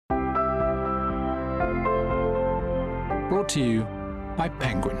Brought to you by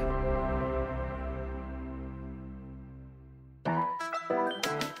Penguin.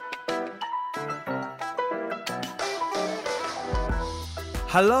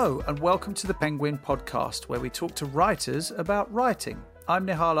 Hello and welcome to the Penguin podcast, where we talk to writers about writing. I'm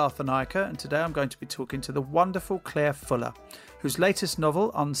Nihal Arthanayake, and today I'm going to be talking to the wonderful Claire Fuller, whose latest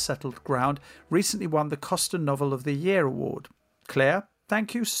novel, Unsettled Ground, recently won the Costa Novel of the Year award. Claire,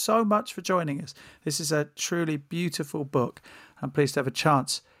 thank you so much for joining us. This is a truly beautiful book. I'm pleased to have a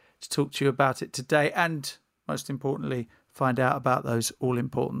chance to talk to you about it today and, most importantly, find out about those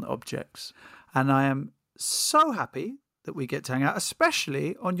all-important objects. And I am so happy that we get to hang out,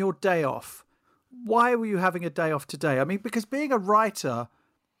 especially on your day off. Why were you having a day off today? I mean, because being a writer,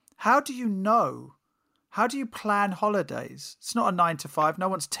 how do you know? How do you plan holidays? It's not a 9 to 5. No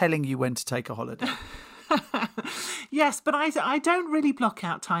one's telling you when to take a holiday. Yes, but I don't really block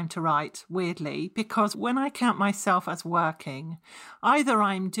out time to write, weirdly, because when I count myself as working, either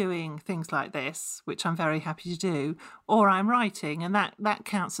I'm doing things like this, which I'm very happy to do, or I'm writing, and that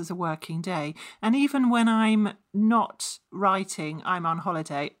counts as a working day. And even when I'm not writing, I'm on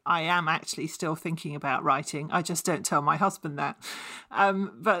holiday, I am actually still thinking about writing. I just don't tell my husband that.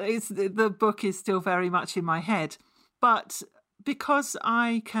 But the book is still very much in my head. But because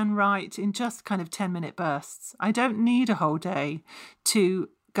I can write in just kind of 10-minute bursts, I don't need a whole day to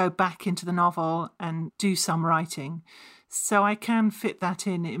go back into the novel and do some writing. So I can fit that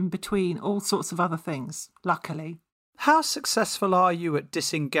in between all sorts of other things, luckily. How successful are you at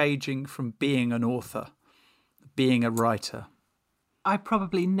disengaging from being an author, being a writer? I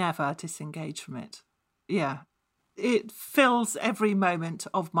probably never disengage from it. Yeah. It fills every moment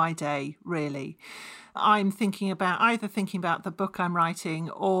of my day, really. I'm either thinking about the book I'm writing,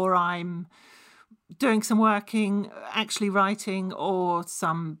 or I'm doing some working, actually writing, or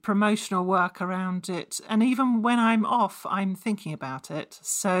some promotional work around it. And even when I'm off, I'm thinking about it.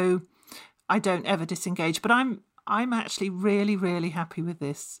 So I don't ever disengage. But I'm actually really, really happy with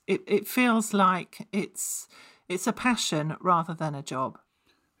this. It feels like it's a passion rather than a job.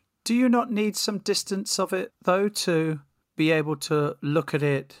 Do you not need some distance of it, though, to be able to look at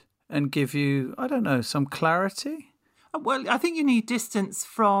it and give you, I don't know, some clarity? Well, I think you need distance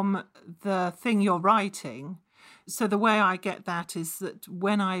from the thing you're writing. So the way I get that is that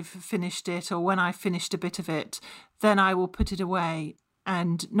when I've finished it, or when I've finished a bit of it, then I will put it away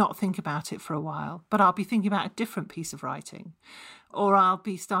and not think about it for a while. But I'll be thinking about a different piece of writing, or I'll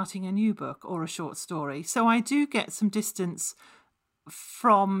be starting a new book or a short story. So I do get some distance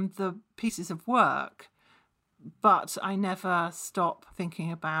from the pieces of work, but I never stop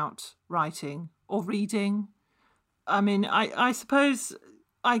thinking about writing or reading. I mean, I suppose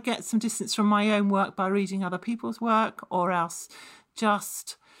I get some distance from my own work by reading other people's work, or else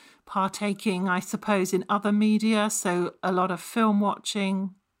just partaking, I suppose, in other media. So a lot of film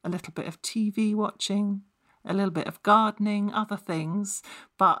watching, a little bit of TV watching, a little bit of gardening, other things,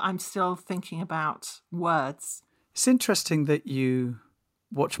 but I'm still thinking about words. It's interesting that you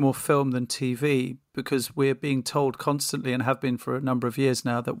watch more film than TV, because we're being told constantly, and have been for a number of years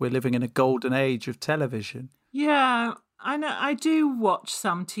now, that we're living in a golden age of television. Yeah, I know. I do watch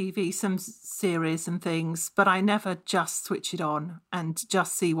some TV, some series and things, but I never just switch it on and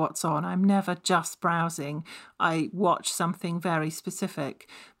just see what's on. I'm never just browsing. I watch something very specific,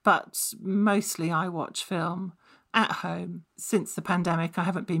 but mostly I watch film at home. Since the pandemic, I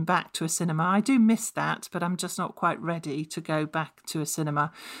haven't been back to a cinema. I do miss that, but I'm just not quite ready to go back to a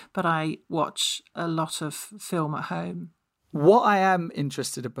cinema. But I watch a lot of film at home. What I am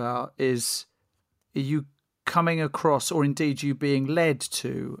interested about is you coming across, or indeed you being led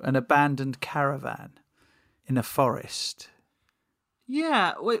to, an abandoned caravan in a forest.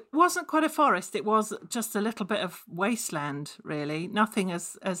 Yeah, well, it wasn't quite a forest. It was just a little bit of wasteland, really. Nothing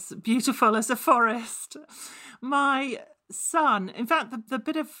as beautiful as a forest. My son, in fact, the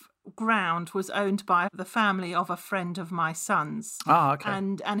bit of ground was owned by the family of a friend of my son's. Ah, okay.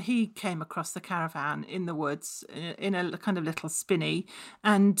 And he came across the caravan in the woods in a kind of little spinney,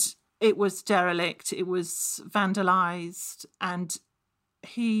 and it was derelict, it was vandalised, and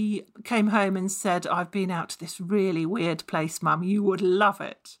he came home and said, I've been out to this really weird place, Mum, you would love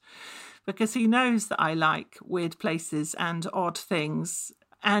it. Because he knows that I like weird places and odd things.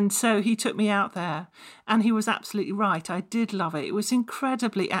 And so he took me out there, and he was absolutely right. I did love it. It was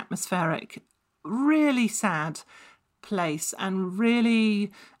incredibly atmospheric, really sad place and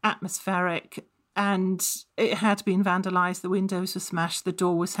really atmospheric. And it had been vandalised. The windows were smashed. The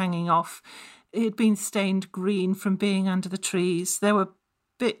door was hanging off. It had been stained green from being under the trees. There were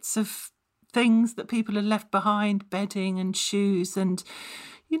bits of things that people had left behind, bedding and shoes. And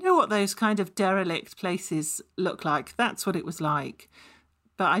You know what those kind of derelict places look like? That's what it was like.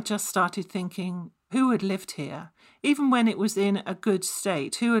 But I just started thinking, who had lived here? Even when it was in a good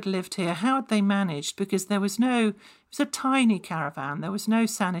state, who had lived here? How had they managed? Because it was a tiny caravan. There was no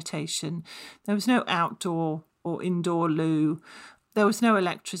sanitation. There was no outdoor or indoor loo. There was no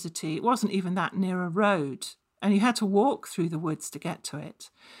electricity. It wasn't even that near a road. And you had to walk through the woods to get to it.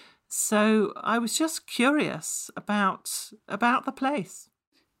 So I was just curious about the place.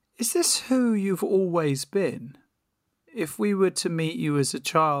 Is this who you've always been? If we were to meet you as a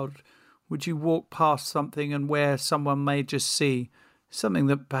child, would you walk past something and where someone may just see something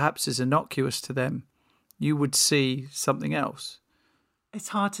that perhaps is innocuous to them, you would see something else? It's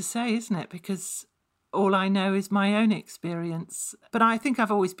hard to say, isn't it? Because all I know is my own experience. But I think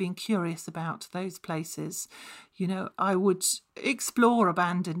I've always been curious about those places. You know, I would explore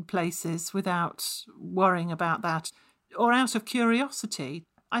abandoned places without worrying about that, or out of curiosity.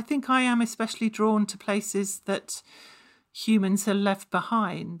 I think I am especially drawn to places that humans have left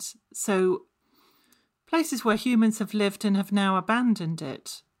behind. So places where humans have lived and have now abandoned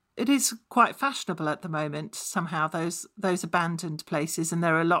it. It is quite fashionable at the moment, somehow, those abandoned places, and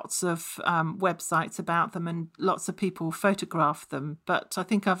there are lots of websites about them and lots of people photograph them. But I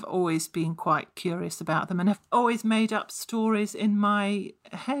think I've always been quite curious about them and have always made up stories in my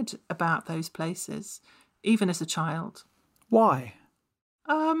head about those places, even as a child. Why?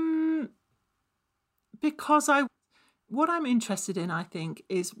 Because what I'm interested in, I think,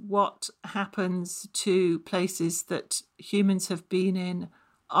 is what happens to places that humans have been in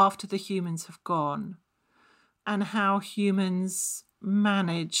after the humans have gone, and how humans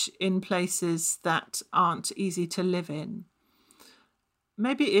manage in places that aren't easy to live in.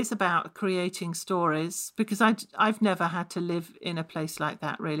 Maybe it is about creating stories, because I've never had to live in a place like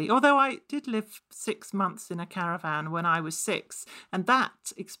that, really. Although I did live 6 months in a caravan when I was 6, and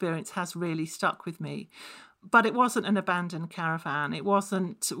that experience has really stuck with me. But it wasn't an abandoned caravan.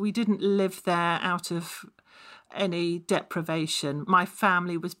 We didn't live there out of any deprivation. My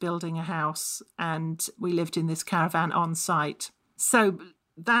family was building a house and we lived in this caravan on site. So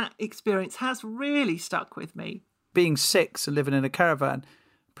that experience has really stuck with me. Being 6 and living in a caravan,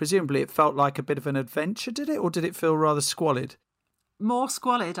 presumably it felt like a bit of an adventure, did it? Or did it feel rather squalid? More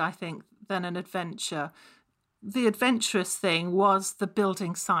squalid, I think, than an adventure. The adventurous thing was the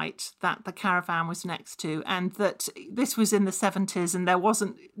building site that the caravan was next to, and that this was in the 70s and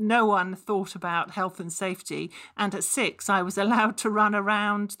no one thought about health and safety. And at 6, I was allowed to run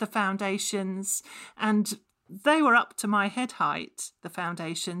around the foundations, and they were up to my head height, the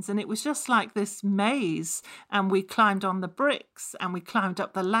foundations, and it was just like this maze. And we climbed on the bricks and we climbed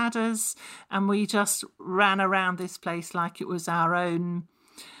up the ladders and we just ran around this place like it was our own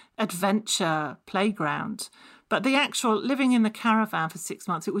adventure playground. But the actual living in the caravan for 6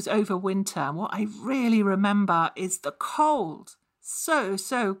 months, it was over winter. And what I really remember is the cold,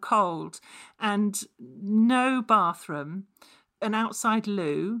 so cold, and no bathroom, an outside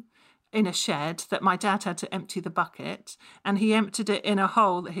loo in a shed that my dad had to empty the bucket, and he emptied it in a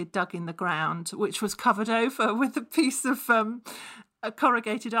hole that he'd dug in the ground, which was covered over with a piece of a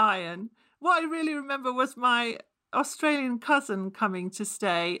corrugated iron. What I really remember was my Australian cousin coming to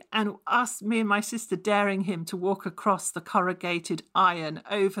stay, and me and my sister daring him to walk across the corrugated iron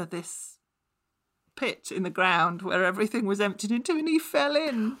over this pit in the ground where everything was emptied into, and he fell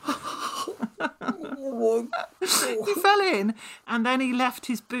in. He fell in, and then he left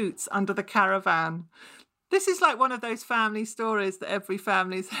his boots under the caravan. This is like one of those family stories that every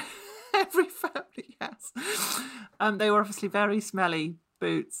family has. They were obviously very smelly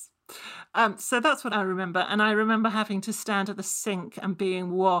boots. So that's what I remember. And I remember having to stand at the sink and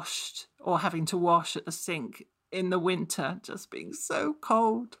being washed, or having to wash at the sink in the winter, just being so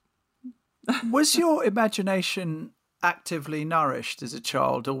cold. Was your imagination actively nourished as a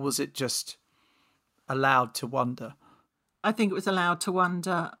child, or was it just allowed to wander? I think it was allowed to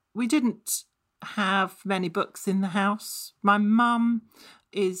wander. We didn't have many books in the house. My mum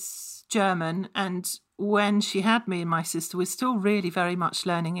is German, and when she had me and my sister, we were still really very much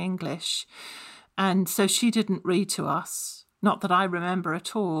learning English. And so she didn't read to us. Not that I remember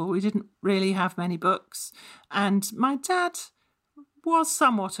at all. We didn't really have many books. And my dad was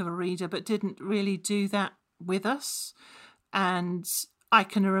somewhat of a reader, but didn't really do that with us. And I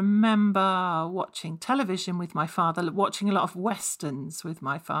can remember watching television with my father, watching a lot of westerns with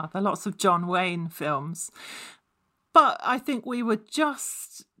my father, lots of John Wayne films. But I think we were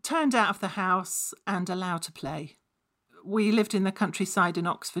just turned out of the house and allowed to play. We lived in the countryside in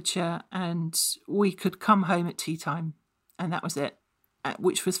Oxfordshire, and we could come home at tea time, and that was it,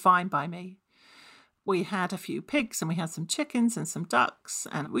 which was fine by me. We had a few pigs and we had some chickens and some ducks,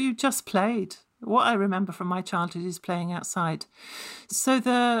 and we just played. What I remember from my childhood is playing outside. So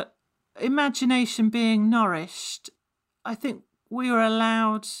the imagination being nourished, I think we were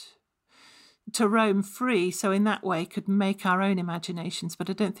allowed to roam free, so in that way could make our own imaginations, but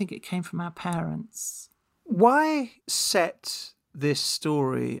I don't think it came from our parents. Why set this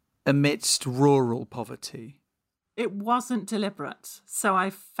story amidst rural poverty? It wasn't deliberate. So I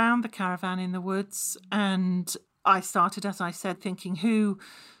found the caravan in the woods and I started, as I said, thinking who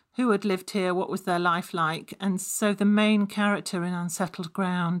had lived here, what was their life like? And so the main character in Unsettled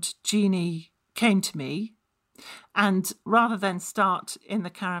Ground, Jeannie, came to me. And rather than start in the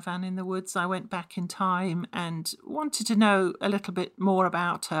caravan in the woods, I went back in time and wanted to know a little bit more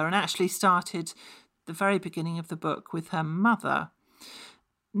about her, and actually started the very beginning of the book with her mother,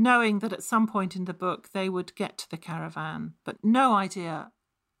 knowing that at some point in the book they would get to the caravan, but no idea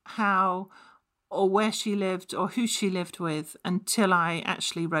how or where she lived or who she lived with until I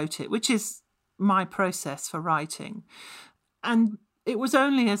actually wrote it, which is my process for writing. And it was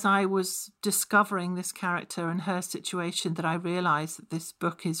only as I was discovering this character and her situation that I realised that this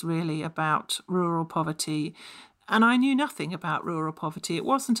book is really about rural poverty. And I knew nothing about rural poverty. It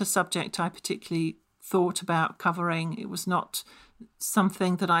wasn't a subject I particularly thought about covering. It was not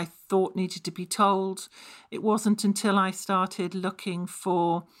something that I thought needed to be told. It wasn't until I started looking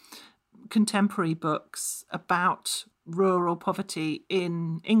for contemporary books about rural poverty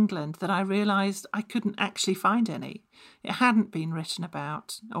in England that I realised I couldn't actually find any. It hadn't been written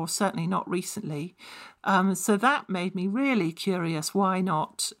about, or certainly not recently. So that made me really curious. Why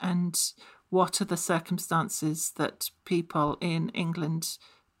not? And what are the circumstances that people in England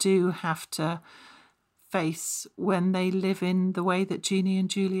do have to face when they live in the way that Jeannie and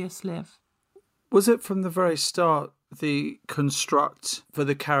Julius live? Was it from the very start the construct for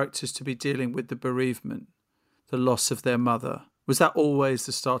the characters to be dealing with the bereavement, the loss of their mother? Was that always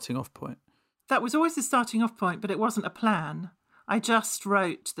the starting off point? That was always the starting off point, but it wasn't a plan. I just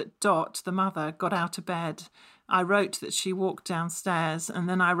wrote that Dot, the mother, got out of bed. I wrote that she walked downstairs, and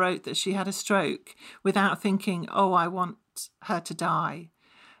then I wrote that she had a stroke without thinking, oh, I want her to die.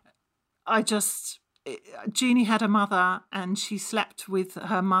 Jeannie had a mother and she slept with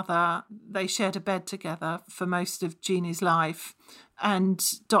her mother. They shared a bed together for most of Jeannie's life. And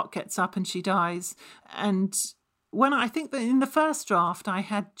Dot gets up and she dies. And when I think that in the first draft, I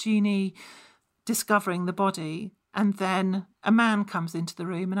had Jeannie discovering the body, and then a man comes into the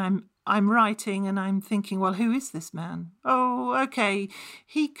room, and I'm writing and I'm thinking, well, who is this man? Oh, okay,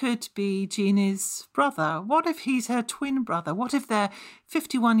 he could be Jeannie's brother. What if he's her twin brother? What if they're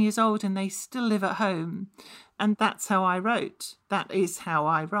 51 years old and they still live at home? And that's how I wrote. That is how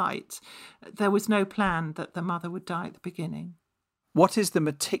I write. There was no plan that the mother would die at the beginning. What is the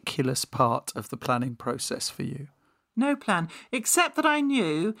meticulous part of the planning process for you? No plan, except that I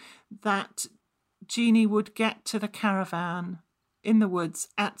knew that Jeannie would get to the caravan in the woods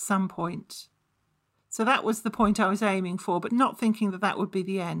at some point. So that was the point I was aiming for, but not thinking that that would be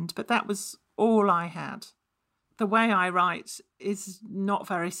the end. But that was all I had. The way I write is not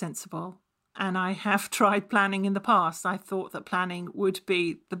very sensible. And I have tried planning in the past. I thought that planning would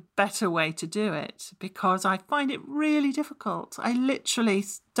be the better way to do it because I find it really difficult. I literally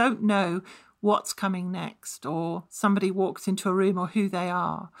don't know what's coming next, or somebody walks into a room, or who they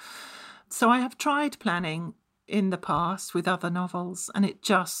are. So I have tried planning in the past with other novels, and it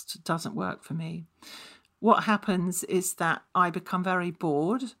just doesn't work for me. What happens is that I become very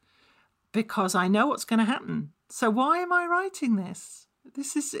bored because I know what's going to happen. So why am I writing this?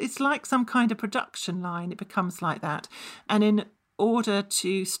 It's like some kind of production line. It becomes like that. And in order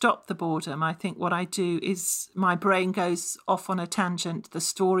to stop the boredom, I think what I do is my brain goes off on a tangent, the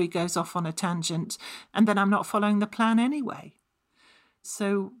story goes off on a tangent, and then I'm not following the plan anyway.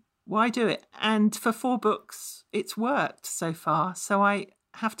 So why do it? And for 4 books, it's worked so far. So I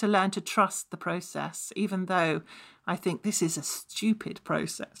have to learn to trust the process, even though I think this is a stupid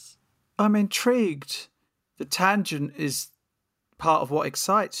process. I'm intrigued. The tangent is part of what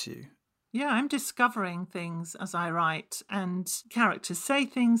excites you. Yeah, I'm discovering things as I write, and characters say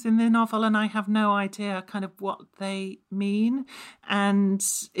things in the novel and I have no idea kind of what they mean. And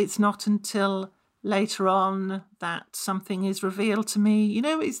it's not until later on that something is revealed to me. You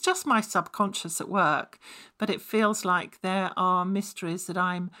know, it's just my subconscious at work, but it feels like there are mysteries that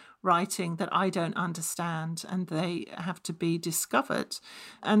I'm writing that I don't understand and they have to be discovered.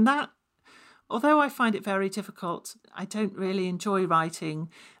 And that, although I find it very difficult, I don't really enjoy writing.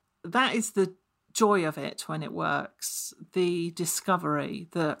 That is the joy of it when it works, the discovery,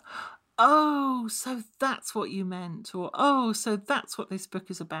 oh, so that's what you meant, or oh, so that's what this book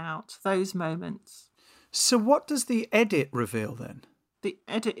is about, those moments. So what does the edit reveal then? The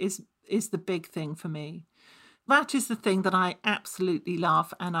edit is the big thing for me. That is the thing that I absolutely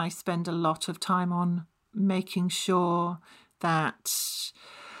love, and I spend a lot of time on making sure that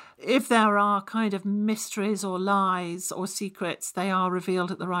if there are kind of mysteries or lies or secrets, they are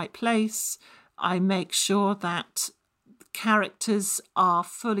revealed at the right place. I make sure that characters are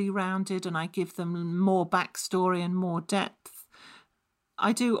fully rounded and I give them more backstory and more depth.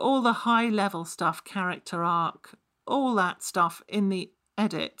 I do all the high-level stuff, character arc, all that stuff in the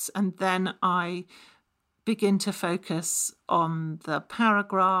edits, and then I begin to focus on the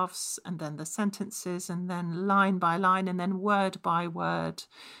paragraphs and then the sentences and then line by line and then word by word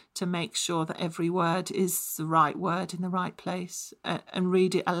to make sure that every word is the right word in the right place, and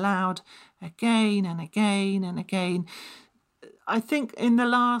read it aloud again and again and again. I think in the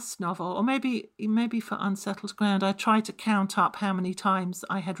last novel, or maybe for Unsettled Ground, I tried to count up how many times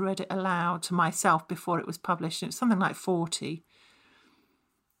I had read it aloud to myself before it was published. It was something like 40.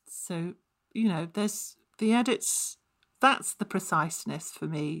 So, there's the edits, that's the preciseness for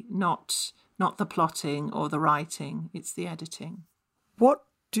me, not the plotting or the writing, it's the editing. What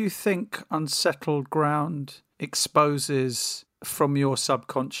do you think Unsettled Ground exposes from your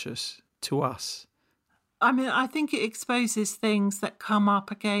subconscious to us? I mean, I think it exposes things that come up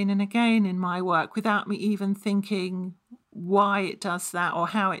again and again in my work without me even thinking why it does that or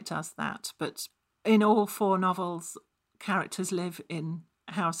how it does that. But in all 4 novels, characters live in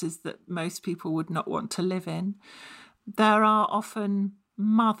houses that most people would not want to live in. There are often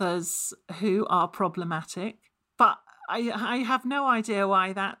mothers who are problematic, but I have no idea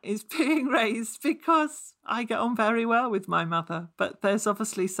why that is being raised, because I get on very well with my mother, but there's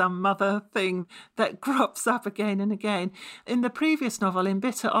obviously some mother thing that crops up again and again. In the previous novel, in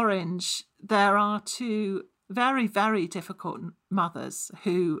Bitter Orange, there are 2 very, very difficult mothers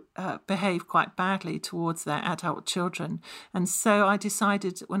who behave quite badly towards their adult children. And so I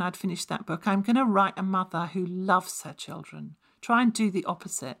decided when I'd finished that book, I'm going to write a mother who loves her children, try and do the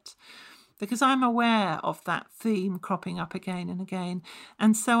opposite, because I'm aware of that theme cropping up again and again.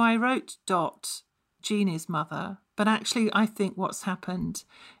 And so I wrote Dot, Jeannie's mother, but actually I think what's happened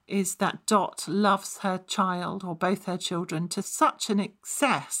is that Dot loves her child, or both her children, to such an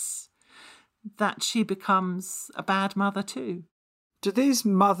excess that she becomes a bad mother too. Do these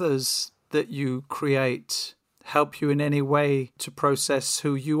mothers that you create help you in any way to process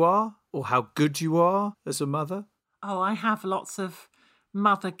who you are or how good you are as a mother? Oh, I have lots of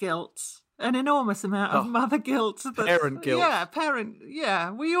mother guilt, an enormous amount of mother guilt. Parent guilt.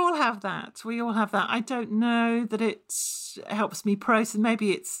 Yeah, we all have that. I don't know that it helps me process.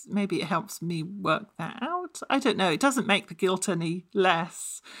 Maybe it helps me work that out. I don't know. It doesn't make the guilt any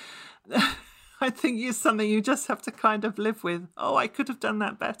less. I think it's something you just have to kind of live with. Oh, I could have done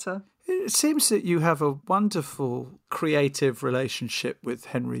that better. It seems that you have a wonderful creative relationship with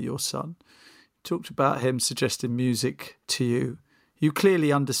Henry, your son. You talked about him suggesting music to you. You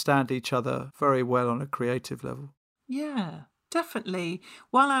clearly understand each other very well on a creative level. Yeah, definitely.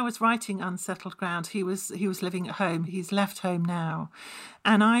 While I was writing Unsettled Ground, he was living at home. He's left home now.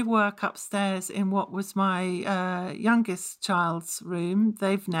 And I work upstairs in what was my youngest child's room.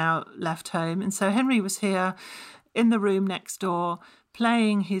 They've now left home. And so Henry was here in the room next door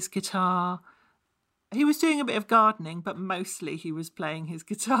playing his guitar. He was doing a bit of gardening, but mostly he was playing his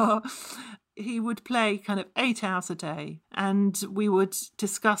guitar. He would play kind of 8 hours a day, and we would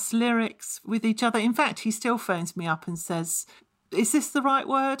discuss lyrics with each other. In fact, he still phones me up and says, is this the right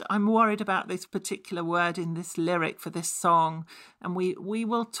word? I'm worried about this particular word in this lyric for this song. And we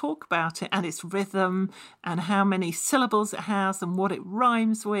will talk about it and its rhythm and how many syllables it has and what it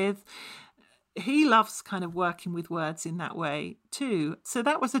rhymes with. He loves kind of working with words in that way too. So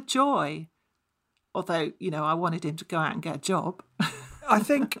that was a joy. Although, I wanted him to go out and get a job. I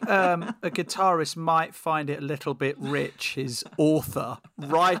think a guitarist might find it a little bit rich, his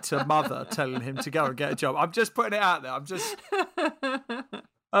writer mother telling him to go and get a job. I'm just putting it out there.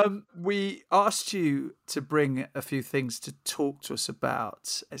 We asked you to bring a few things to talk to us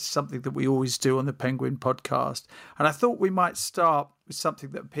about. It's something that we always do on the Penguin podcast. And I thought we might start with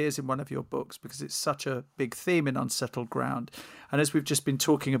something that appears in one of your books because it's such a big theme in Unsettled Ground. And as we've just been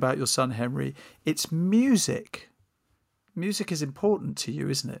talking about your son, Henry, it's music. Music is important to you,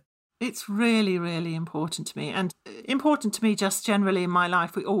 isn't it? It's really, really important to me, and important to me just generally in my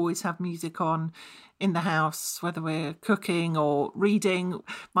life. We always have music on in the house, whether we're cooking or reading.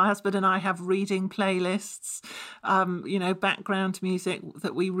 My husband and I have reading playlists, background music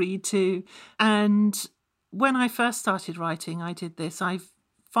that we read to. And when I first started writing, I did this. I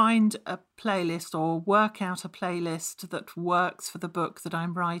find a playlist or work out a playlist that works for the book that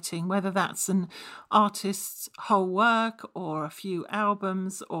I'm writing, whether that's an artist's whole work or a few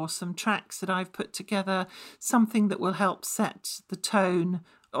albums or some tracks that I've put together, something that will help set the tone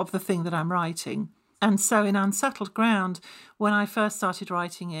of the thing that I'm writing. And so in Unsettled Ground, when I first started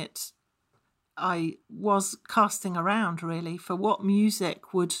writing it, I was casting around really for what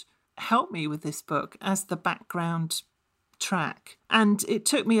music would help me with this book as the background track. And it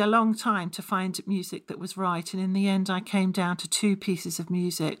took me a long time to find music that was right. And in the end, I came down to two pieces of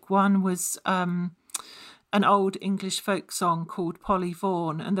music. One was an old English folk song called Polly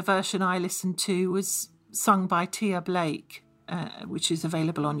Vaughan. And the version I listened to was sung by Tia Blake, which is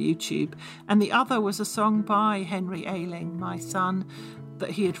available on YouTube. And the other was a song by Henry Ailing, my son, that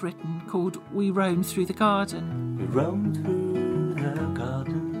he had written called We Roam Through the Garden. We roam through the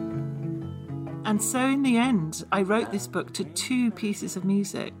garden. And so in the end, I wrote this book to two pieces of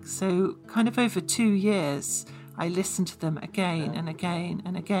music. So kind of over 2 years, I listened to them again and again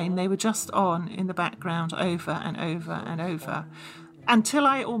and again. They were just on in the background over and over and over until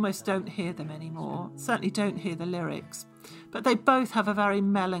I almost don't hear them anymore. Certainly don't hear the lyrics. But they both have a very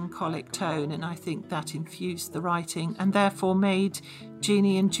melancholic tone, and I think that infused the writing and therefore made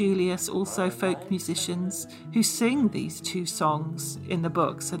Jeannie and Julius also folk musicians who sing these two songs in the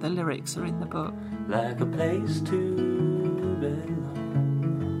book, so the lyrics are in the book. Like a place to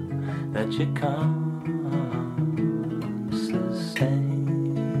belong that you can't sustain.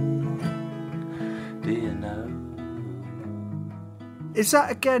 Do you know? Is that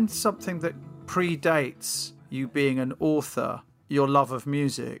again something that predates you being an author, your love of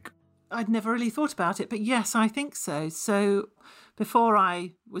music? I'd never really thought about it, but yes, I think so. So before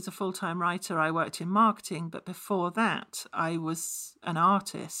I was a full-time writer, I worked in marketing, but before that, I was an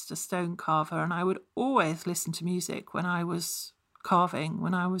artist, a stone carver, and I would always listen to music when I was carving,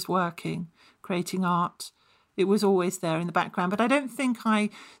 when I was working, creating art. It was always there in the background, but I don't think I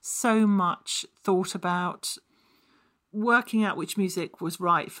so much thought about working out which music was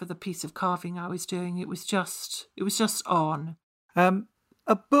right for the piece of carving I was doing. It was just on.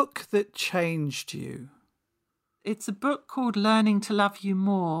 A book that changed you. It's a book called Learning to Love You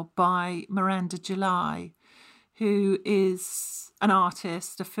More by Miranda July, who is an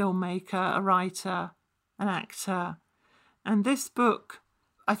artist, a filmmaker, a writer, an actor. And this book,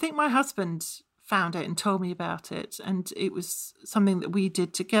 I think my husband found it and told me about it, and it was something that we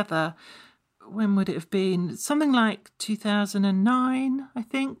did together. When would it have been? Something like 2009, I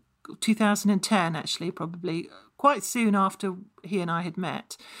think. 2010, actually, probably. Quite soon after he and I had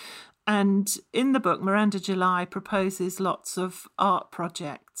met. And in the book, Miranda July proposes lots of art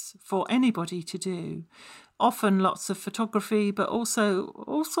projects for anybody to do. Often lots of photography, but also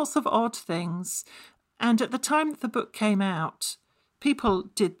all sorts of odd things. And at the time that the book came out, people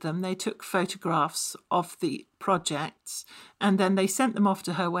did them. They took photographs of the projects and then they sent them off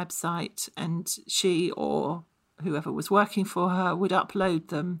to her website, and she or whoever was working for her would upload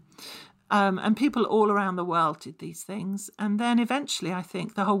them. And people all around the world did these things. And then eventually, I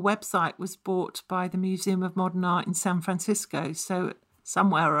think, the whole website was bought by the Museum of Modern Art in San Francisco. So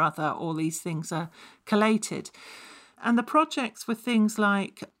somewhere or other, all these things are collated. And the projects were things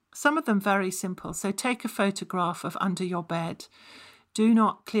like, some of them very simple. So take a photograph of under your bed. Do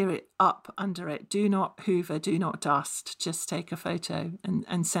not clear it up under it. Do not hoover, do not dust. Just take a photo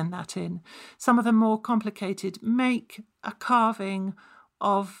and send that in. Some of them more complicated. Make a carving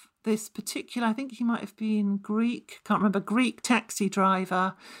of this particular, I think he might have been Greek, can't remember, Greek taxi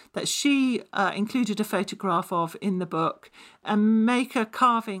driver that she included a photograph of in the book, and make a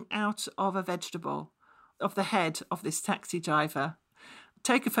carving out of a vegetable, of the head of this taxi driver.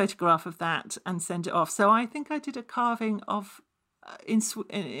 Take a photograph of that and send it off. So I think I did a carving of in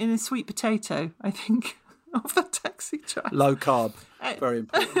a sweet potato, I think, of the taxi driver. Low carb, very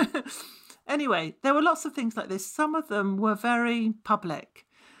important. Anyway, there were lots of things like this. Some of them were very public,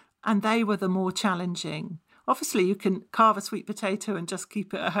 and they were the more challenging. Obviously, you can carve a sweet potato and just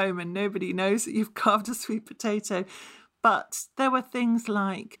keep it at home and nobody knows that you've carved a sweet potato. But there were things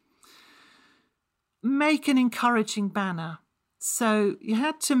like make an encouraging banner. So you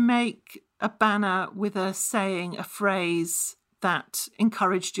had to make a banner with a saying, a phrase that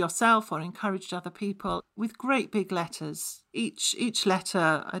encouraged yourself or encouraged other people with great big letters. Each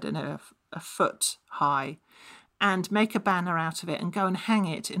letter, I don't know, a foot high. And make a banner out of it and go and hang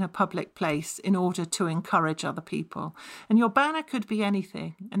it in a public place in order to encourage other people. And your banner could be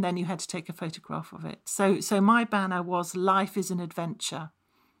anything, and then you had to take a photograph of it. So my banner was Life is an Adventure.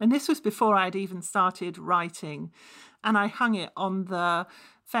 And this was before I'd even started writing. And I hung it on the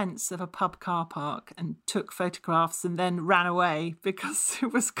fence of a pub car park and took photographs and then ran away because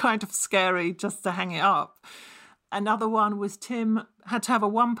it was kind of scary just to hang it up. Another one was Tim had to have a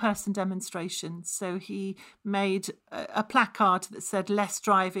one-person demonstration, so he made a placard that said less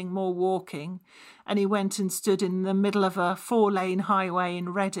driving, more walking, and he went and stood in the middle of a 4-lane highway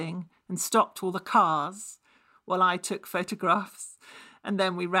in Reading and stopped all the cars while I took photographs, and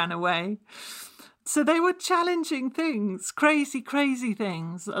then we ran away. So they were challenging things, crazy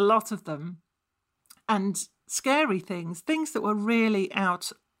things, a lot of them, and scary things that were really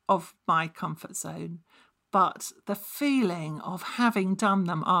out of my comfort zone. But the feeling of having done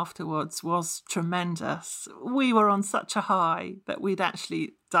them afterwards was tremendous. We were on such a high that we'd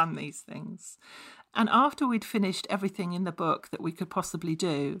actually done these things. And after we'd finished everything in the book that we could possibly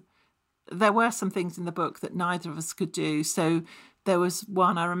do, there were some things in the book that neither of us could do. So there was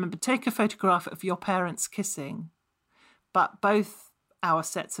one, I remember, take a photograph of your parents kissing, but both our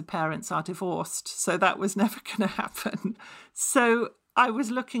sets of parents are divorced, so that was never going to happen. So I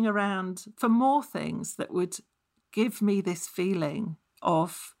was looking around for more things that would give me this feeling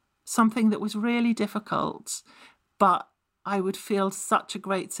of something that was really difficult, but I would feel such a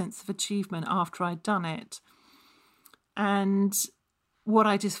great sense of achievement after I'd done it. And what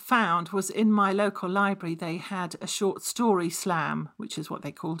I just found was in my local library, they had a short story slam, which is what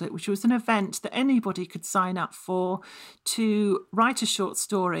they called it, which was an event that anybody could sign up for to write a short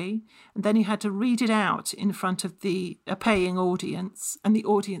story. And then you had to read it out in front of a paying audience, and the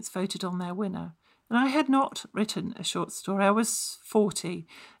audience voted on their winner. And I had not written a short story. I was 40,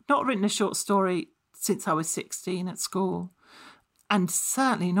 not written a short story since I was 16 at school, and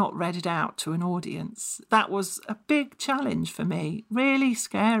certainly not read it out to an audience. That was a big challenge for me, really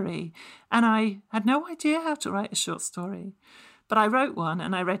scary. And I had no idea how to write a short story. But I wrote one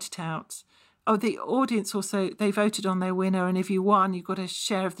and I read it out. Oh, the audience also, they voted on their winner, and if you won, you got a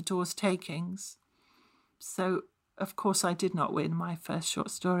share of the door's takings. So, of course, I did not win my first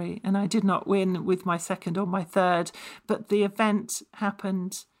short story, and I did not win with my second or my third, but the event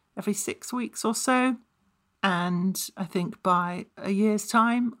happened every 6 weeks or so. And I think by a year's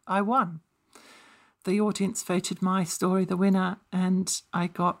time, I won. The audience voted my story the winner, and I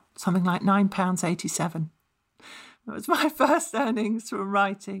got something like £9.87. That was my first earnings from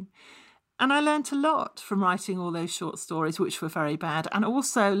writing. And I learnt a lot from writing all those short stories, which were very bad, and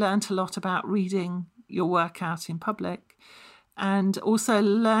also learnt a lot about reading your work out in public, and also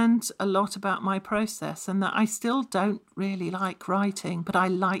learned a lot about my process, and that I still don't really like writing, but I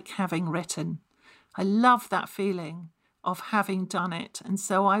like having written. I love that feeling of having done it. And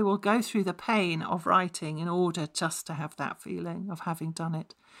so I will go through the pain of writing in order just to have that feeling of having done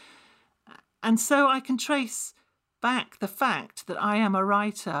it. And so I can trace back the fact that I am a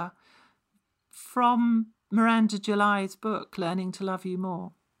writer from Miranda July's book, Learning to Love You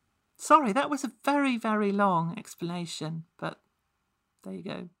More. Sorry, that was a very, very long explanation, but there you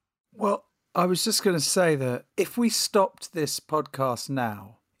go. Well, I was just going to say that if we stopped this podcast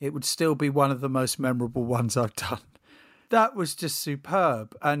now, it would still be one of the most memorable ones I've done. That was just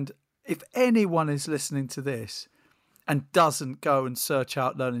superb. And if anyone is listening to this and doesn't go and search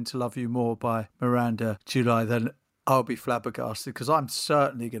out Learning to Love You More by Miranda July, then I'll be flabbergasted, because I'm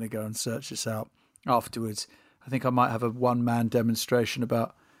certainly going to go and search this out afterwards. I think I might have a one-man demonstration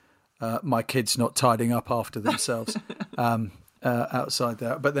about my kids not tidying up after themselves. Outside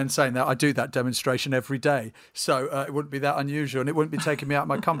there. But then saying that, I do that demonstration every day, so it wouldn't be that unusual, and it wouldn't be taking me out of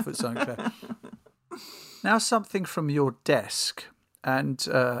my comfort zone, Claire. Now, something from your desk, and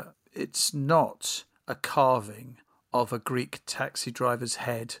it's not a carving of a Greek taxi driver's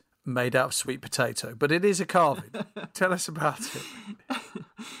head made out of sweet potato, but it is a carving. Tell us about it.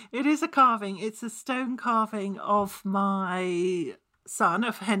 It is a carving. It's a stone carving of my son,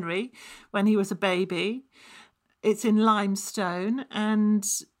 of Henry, when he was a baby. It's in limestone, and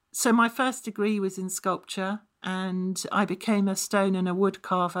so my first degree was in sculpture, and I became a stone and a wood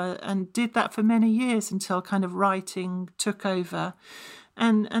carver and did that for many years until kind of writing took over.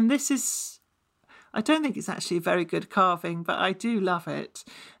 And this is, I don't think it's actually a very good carving, but I do love it.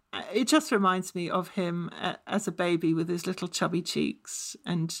 It just reminds me of him as a baby with his little chubby cheeks,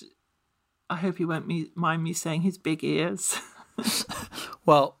 and I hope you won't mind me saying his big ears.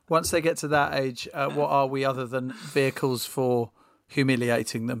 Well, once they get to that age, what are we other than vehicles for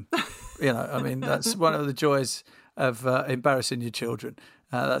humiliating them? You know, I mean, that's one of the joys of embarrassing your children.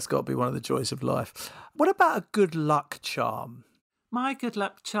 That's got to be one of the joys of life. What about a good luck charm? My good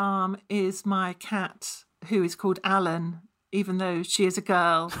luck charm is my cat, who is called Alan, even though she is a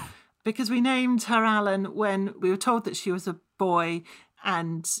girl, because we named her Alan when we were told that she was a boy,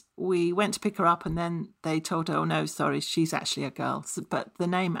 And we went to pick her up, and then they told her, oh, no, sorry, she's actually a girl. But the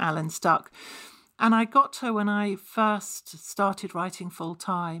name Alan stuck. And I got her when I first started writing full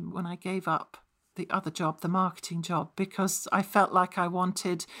time, when I gave up the other job, the marketing job, because I felt like I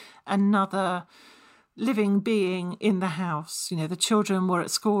wanted another living being in the house. You know, the children were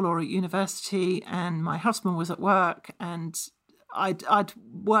at school or at university, and my husband was at work, and I'd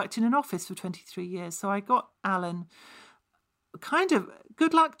worked in an office for 23 years. So I got Alan kind of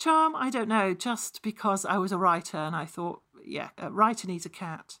good luck charm, I don't know, just because I was a writer and I thought, yeah, a writer needs a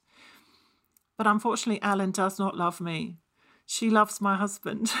cat. But unfortunately, Alan does not love me. She loves my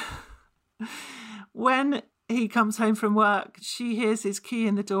husband. When he comes home from work, she hears his key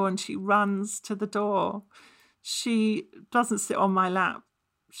in the door and she runs to the door. She doesn't sit on my lap.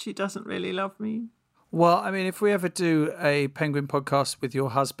 She doesn't really love me. Well, I mean, if we ever do a Penguin podcast with your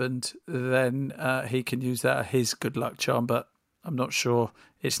husband, then he can use that as his good luck charm, but I'm not sure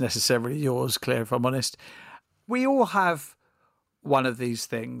it's necessarily yours, Claire, if I'm honest. We all have one of these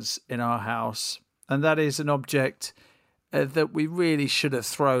things in our house, and that is an object that we really should have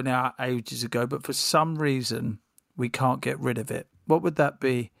thrown out ages ago, but for some reason we can't get rid of it. What would that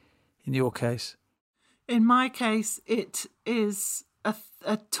be in your case? In my case, it is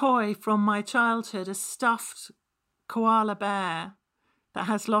a toy from my childhood, a stuffed koala bear that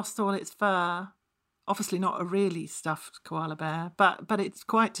has lost all its fur. Obviously not a really stuffed koala bear, but it's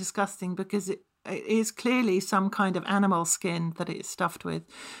quite disgusting because it is clearly some kind of animal skin that it's stuffed with.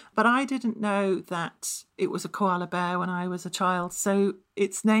 But I didn't know that it was a koala bear when I was a child, so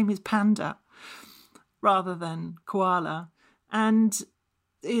its name is Panda rather than koala. And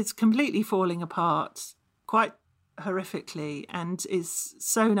it's completely falling apart, quite horrifically, and is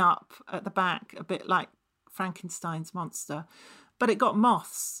sewn up at the back, a bit like Frankenstein's monster. But it got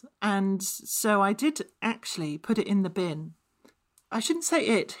moths, and so I did actually put it in the bin. I shouldn't say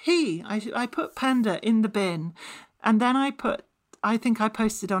it, I put Panda in the bin, and then I think I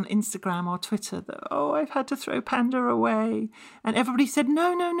posted on Instagram or Twitter that, I've had to throw Panda away. And everybody said,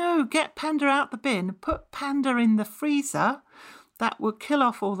 no, get Panda out the bin, put Panda in the freezer, that will kill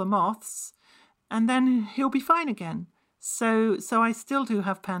off all the moths, and then he'll be fine again. So I still do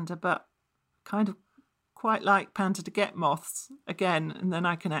have Panda, but kind of quite like Panda to get moths again, and then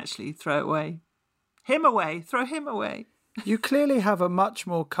I can actually throw him away. You clearly have a much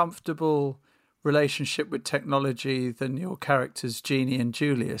more comfortable relationship with technology than your characters Jeannie and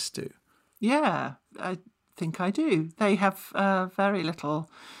Julius do. Yeah, I think I do. They have very little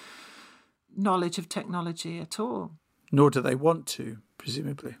knowledge of technology at all. Nor do they want to,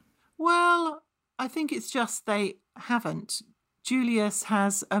 presumably. Well, I think it's just they haven't. Julius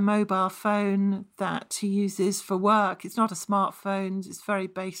has a mobile phone that he uses for work. It's not a smartphone. It's very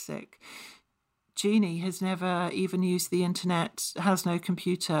basic. Jeannie has never even used the internet, has no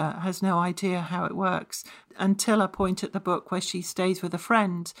computer, has no idea how it works, until a point at the book where she stays with a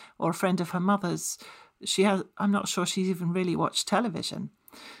friend or a friend of her mother's. I'm not sure she's even really watched television.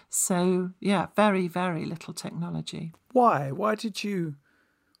 So, yeah, very, very little technology. Why? Why did you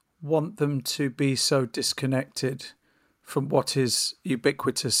want them to be so disconnected from what is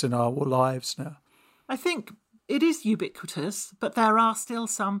ubiquitous in our lives now? I think it is ubiquitous, but there are still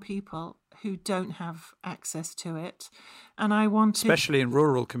some people who don't have access to it. And I wanted... Especially in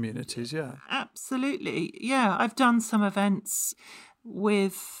rural communities, yeah. Absolutely. Yeah, I've done some events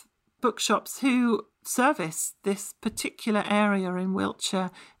with bookshops who service this particular area in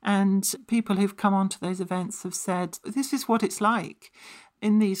Wiltshire, and people who've come onto those events have said, this is what it's like.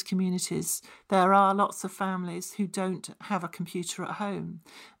 In these communities, there are lots of families who don't have a computer at home.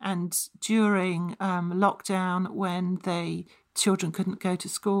 And during lockdown, when children couldn't go to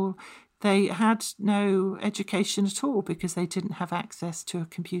school, they had no education at all because they didn't have access to a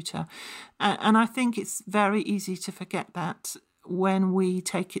computer. And I think it's very easy to forget that when we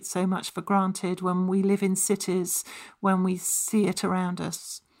take it so much for granted, when we live in cities, when we see it around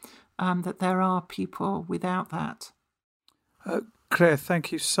us, that there are people without that. Claire,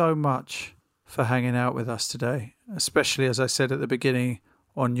 thank you so much for hanging out with us today, especially, as I said at the beginning,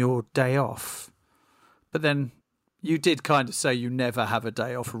 on your day off. But then you did kind of say you never have a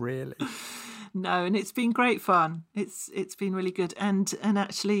day off, really. No, and it's been great fun. It's been really good. And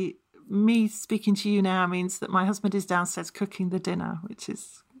actually, me speaking to you now means that my husband is downstairs cooking the dinner, which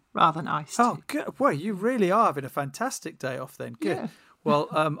is rather nice. Oh, good. Well, you really are having a fantastic day off then. Good. Yeah. Well,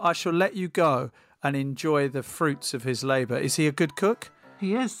 I shall let you go and enjoy the fruits of his labour. Is he a good cook?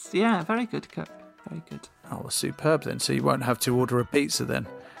 He is, yeah, very good cook. Very good. Oh, well, superb then. So you won't have to order a pizza then,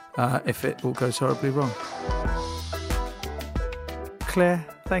 if it all goes horribly wrong. Claire,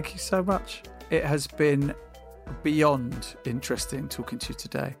 thank you so much. It has been beyond interesting talking to you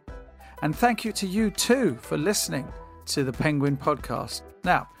today. And thank you to you too for listening to the Penguin Podcast.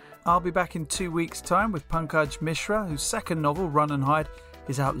 Now, I'll be back in 2 weeks' time with Pankaj Mishra, whose second novel, Run and Hide,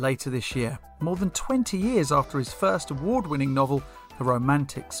 is out later this year, more than 20 years after his first award-winning novel, The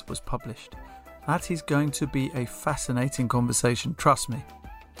Romantics, was published. That is going to be a fascinating conversation, trust me.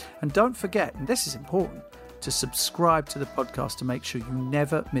 And don't forget, and this is important, to subscribe to the podcast to make sure you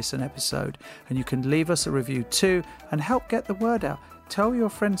never miss an episode. And you can leave us a review too and help get the word out. Tell your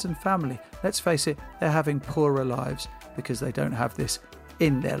friends and family. Let's face it, they're having poorer lives because they don't have this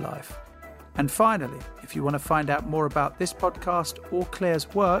in their life. And finally, if you want to find out more about this podcast or Claire's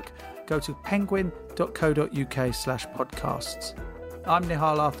work, go to penguin.co.uk/podcasts. I'm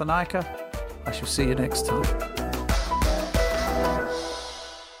Nihal Arthanayake. I shall see you next time.